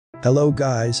Hello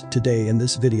guys, today in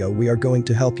this video we are going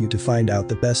to help you to find out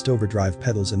the best overdrive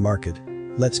pedals in market.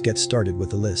 Let's get started with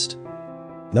the list.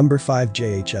 Number 5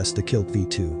 JHS The Kilt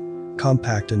V2.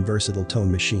 Compact and versatile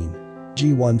tone machine.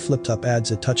 G1 flip top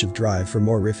adds a touch of drive for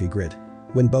more riffy grit.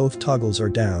 When both toggles are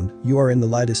down, you are in the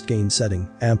lightest gain setting,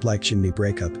 amp-like chimney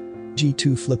breakup.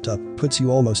 G2 flip top puts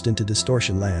you almost into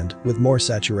distortion land with more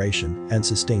saturation and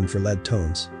sustain for lead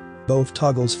tones. Both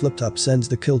toggles flipped up sends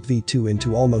the Kilt V2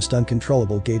 into almost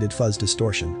uncontrollable gated fuzz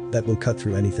distortion that will cut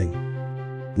through anything.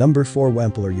 Number 4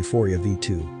 Wampler Euphoria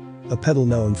V2. A pedal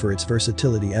known for its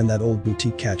versatility and that old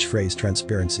boutique catchphrase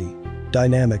transparency.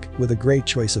 Dynamic, with a great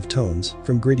choice of tones,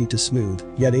 from gritty to smooth,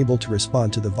 yet able to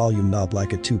respond to the volume knob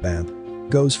like a tube amp.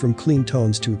 Goes from clean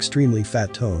tones to extremely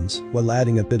fat tones, while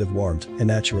adding a bit of warmth and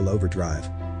natural overdrive.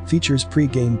 Features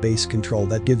pre-gain bass control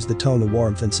that gives the tone a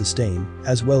warmth and sustain,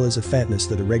 as well as a fatness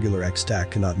that a regular X-Stack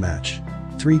cannot match.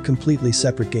 3 completely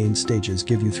separate gain stages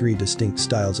give you 3 distinct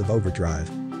styles of overdrive.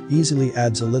 Easily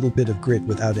adds a little bit of grit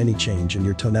without any change in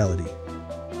your tonality.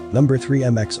 Number 3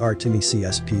 MXR Timmy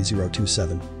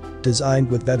CSP027.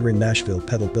 Designed with veteran Nashville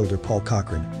pedal builder Paul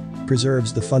Cochran.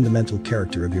 Preserves the fundamental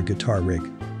character of your guitar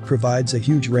rig. Provides a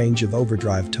huge range of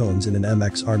overdrive tones in an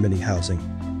MXR mini housing.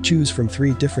 Choose from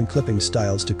 3 different clipping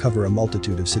styles to cover a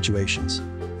multitude of situations.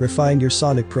 Refine your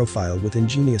sonic profile with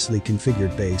ingeniously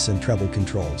configured bass and treble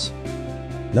controls.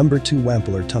 Number 2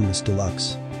 Wampler Tumnus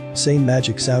Deluxe. Same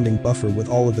magic sounding buffer with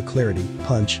all of the clarity,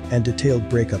 punch, and detailed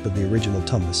breakup of the original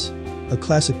Tumnus. A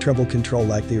classic treble control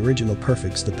like the original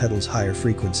perfects the pedal's higher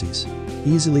frequencies.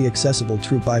 Easily accessible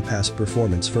true bypass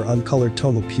performance for uncolored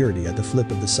tonal purity at the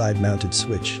flip of the side-mounted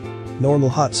switch. Normal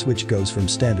hot switch goes from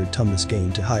standard Tumnus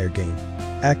gain to higher gain.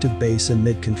 Active bass and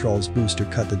mid controls boost or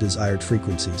cut the desired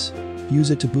frequencies.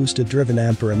 Use it to boost a driven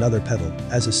amp or another pedal,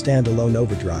 as a standalone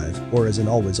overdrive, or as an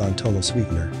always-on tonal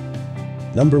sweetener.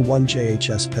 Number 1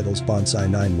 JHS Pedals Bonsai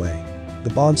 9-Way. The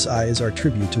Bonsai is our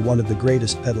tribute to one of the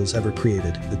greatest pedals ever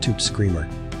created, the Tube Screamer.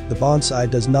 The Bonsai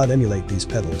does not emulate these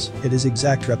pedals, it is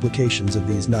exact replications of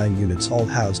these 9 units all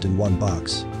housed in one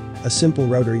box. A simple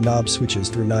rotary knob switches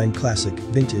through 9 classic,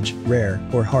 vintage, rare,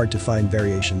 or hard-to-find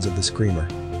variations of the Screamer.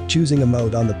 Choosing a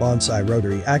mode on the Bonsai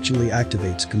rotary actually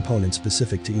activates components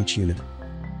specific to each unit.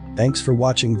 Thanks for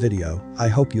watching video, I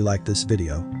hope you like this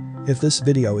video. If this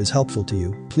video is helpful to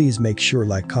you, please make sure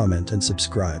like, comment and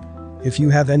subscribe. If you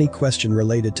have any question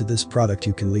related to this product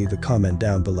you can leave a comment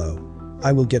down below.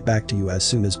 I will get back to you as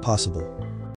soon as possible.